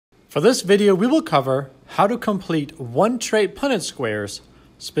For this video, we will cover how to complete one-trait Punnett squares,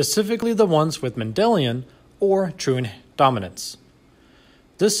 specifically the ones with Mendelian or true dominance.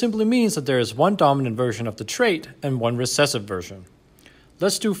 This simply means that there is one dominant version of the trait and one recessive version.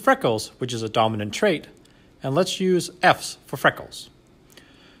 Let's do freckles, which is a dominant trait, and let's use Fs for freckles.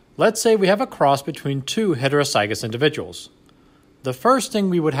 Let's say we have a cross between two heterozygous individuals. The first thing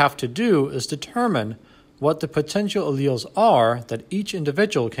we would have to do is determine what the potential alleles are that each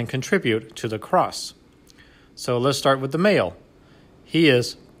individual can contribute to the cross. So let's start with the male. He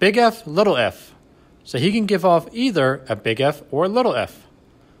is big F, little f, so he can give off either a big F or a little f.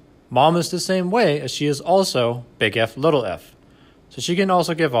 Mom is the same way, as she is also big F, little f, so she can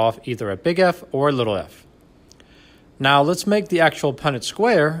also give off either a big F or a little f. Now let's make the actual Punnett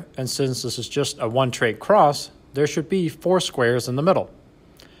square, and since this is just a one-trait cross, there should be 4 squares in the middle.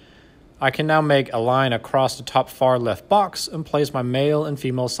 I can now make a line across the top far left box and place my male and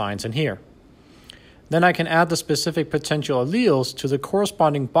female signs in here. Then I can add the specific potential alleles to the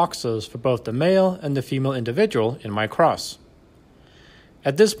corresponding boxes for both the male and the female individual in my cross.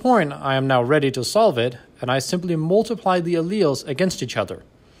 At this point, I am now ready to solve it, and I simply multiply the alleles against each other.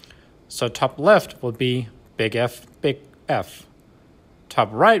 So top left will be big F, big F. Top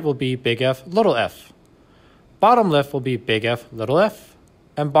right will be big F, little f. Bottom left will be big F, little f.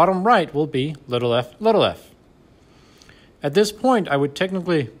 And bottom right will be little f, little f. At this point, I would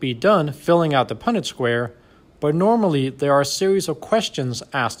technically be done filling out the Punnett square, but normally there are a series of questions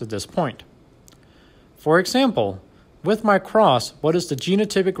asked at this point. For example, with my cross, what is the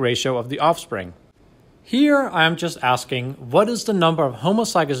genotypic ratio of the offspring? Here, I am just asking, what is the number of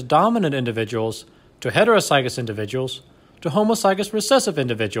homozygous dominant individuals to heterozygous individuals to homozygous recessive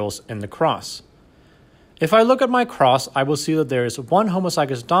individuals in the cross? If I look at my cross, I will see that there is one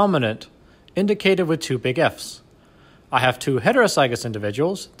homozygous dominant indicated with 2 big Fs. I have 2 heterozygous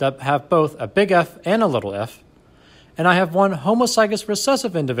individuals that have both a big F and a little f, and I have one homozygous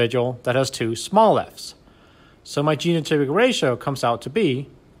recessive individual that has 2 small f's. So my genotypic ratio comes out to be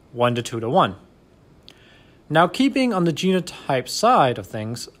 1 to 2 to 1. Now, keeping on the genotype side of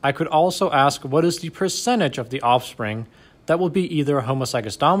things, I could also ask what is the percentage of the offspring that will be either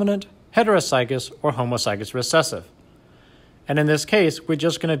homozygous dominant, heterozygous, or homozygous recessive. And in this case, we're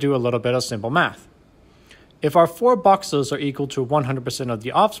just going to do a little bit of simple math. If our 4 boxes are equal to 100% of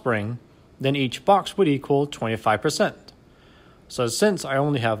the offspring, then each box would equal 25%. So since I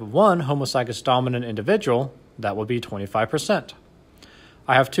only have one homozygous dominant individual, that will be 25%.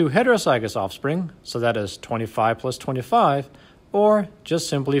 I have 2 heterozygous offspring, so that is 25 plus 25, or just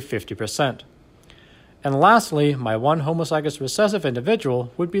simply 50%. And lastly, my one homozygous recessive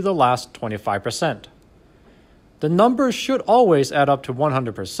individual would be the last 25%. The numbers should always add up to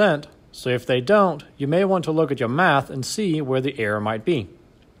 100%, so if they don't, you may want to look at your math and see where the error might be.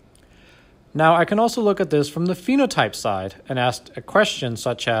 Now, I can also look at this from the phenotype side and ask a question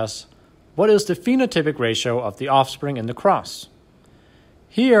such as, what is the phenotypic ratio of the offspring in the cross?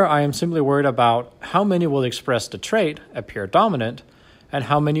 Here, I am simply worried about how many will express the trait, appear dominant, and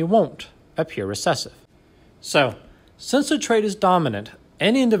how many won't, appear recessive. So, since the trait is dominant,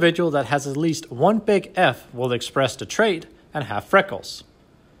 any individual that has at least one big F will express the trait and have freckles.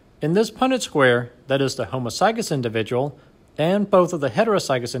 In this Punnett square, that is the homozygous individual and both of the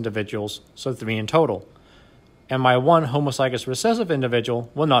heterozygous individuals, so 3 in total. And my one homozygous recessive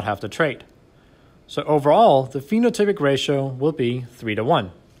individual will not have the trait. So overall, the phenotypic ratio will be 3 to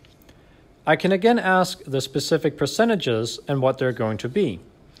 1. I can again ask the specific percentages and what they're going to be.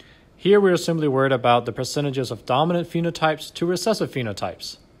 Here we are simply worried about the percentages of dominant phenotypes to recessive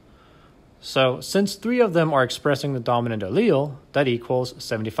phenotypes. So since 3 of them are expressing the dominant allele, that equals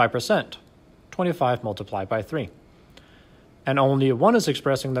 75%, 25 multiplied by 3. And only 1 is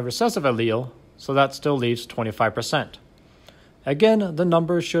expressing the recessive allele, so that still leaves 25%. Again, the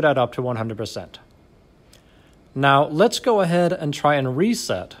numbers should add up to 100%. Now let's go ahead and try and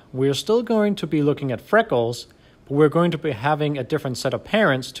reset. We're still going to be looking at freckles, but we're going to be having a different set of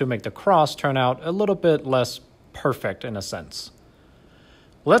parents to make the cross turn out a little bit less perfect in a sense.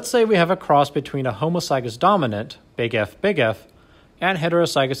 Let's say we have a cross between a homozygous dominant, big F, and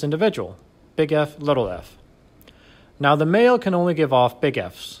heterozygous individual, big F, little f. Now the male can only give off big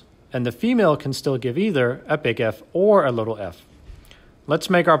Fs, and the female can still give either a big F or a little f. Let's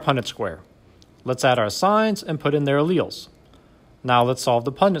make our Punnett square. Let's add our signs and put in their alleles. Now let's solve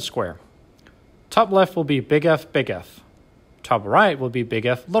the Punnett square. Top left will be big F, top right will be big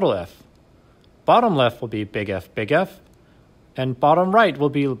F, little f. Bottom left will be big F, and bottom right will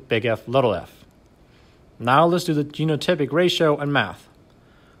be big F, little f. Now let's do the genotypic ratio and math.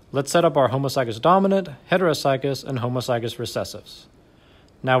 Let's set up our homozygous dominant, heterozygous, and homozygous recessives.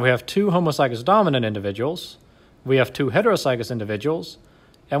 Now we have 2 homozygous dominant individuals, we have 2 heterozygous individuals,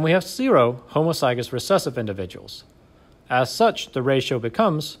 and we have 0 homozygous recessive individuals. As such, the ratio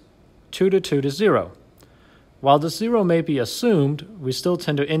becomes 2 to 2 to 0. While the 0 may be assumed, we still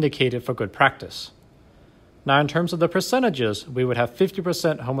tend to indicate it for good practice. Now in terms of the percentages, we would have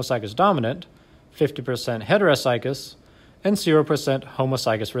 50% homozygous dominant, 50% heterozygous, and 0%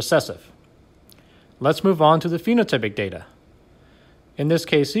 homozygous recessive. Let's move on to the phenotypic data. In this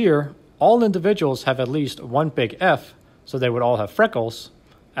case here, all individuals have at least one big F, so they would all have freckles.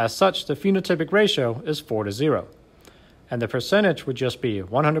 As such, the phenotypic ratio is 4 to 0. And the percentage would just be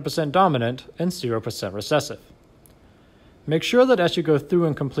 100% dominant and 0% recessive. Make sure that as you go through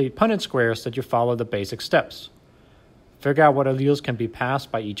and complete Punnett squares that you follow the basic steps. Figure out what alleles can be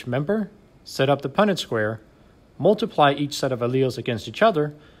passed by each member, set up the Punnett square, multiply each set of alleles against each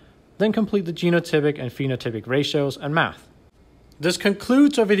other, then complete the genotypic and phenotypic ratios and math. This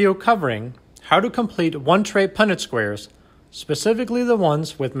concludes our video covering how to complete one-trait Punnett squares, specifically the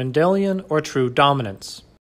ones with Mendelian or true dominance.